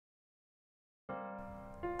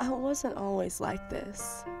I wasn't always like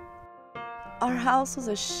this. Our house was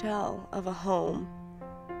a shell of a home.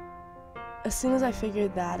 As soon as I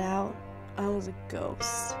figured that out, I was a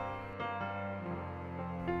ghost.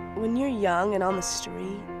 When you're young and on the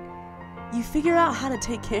street, you figure out how to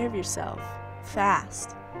take care of yourself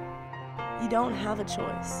fast. You don't have a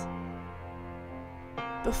choice.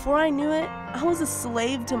 Before I knew it, I was a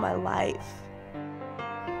slave to my life.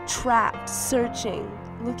 Trapped, searching,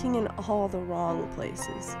 looking in all the wrong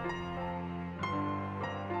places.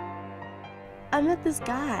 I met this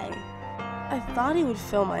guy. I thought he would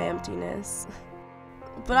fill my emptiness,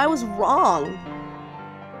 but I was wrong.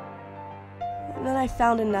 And then I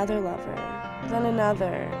found another lover, then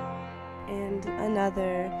another, and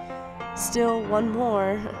another, still one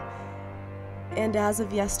more, and as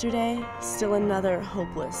of yesterday, still another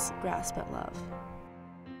hopeless grasp at love.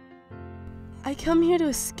 I come here to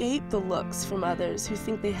escape the looks from others who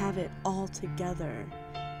think they have it all together.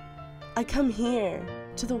 I come here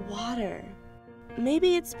to the water.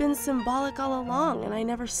 Maybe it's been symbolic all along and I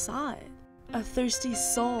never saw it. A thirsty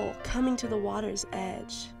soul coming to the water's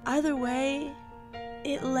edge. Either way,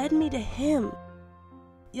 it led me to him.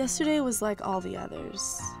 Yesterday was like all the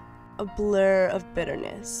others. A blur of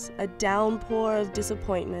bitterness, a downpour of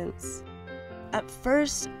disappointments. At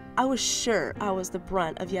first, I was sure I was the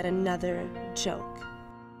brunt of yet another joke.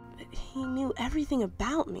 But he knew everything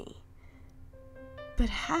about me. But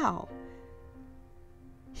how?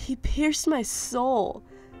 He pierced my soul.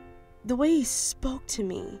 The way he spoke to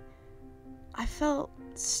me, I felt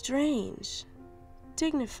strange,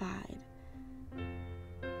 dignified.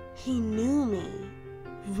 He knew me,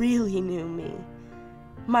 really knew me.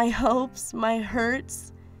 My hopes, my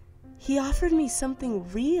hurts. He offered me something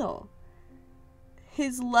real.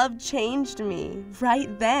 His love changed me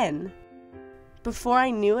right then. Before I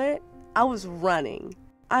knew it, I was running.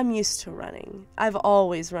 I'm used to running. I've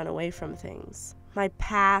always run away from things. My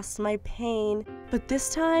past, my pain. But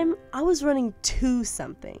this time, I was running to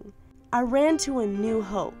something. I ran to a new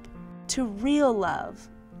hope, to real love.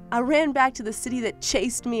 I ran back to the city that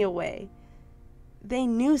chased me away. They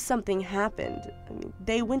knew something happened.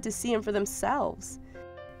 They went to see him for themselves.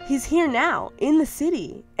 He's here now, in the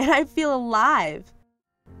city, and I feel alive.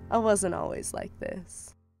 I wasn't always like this.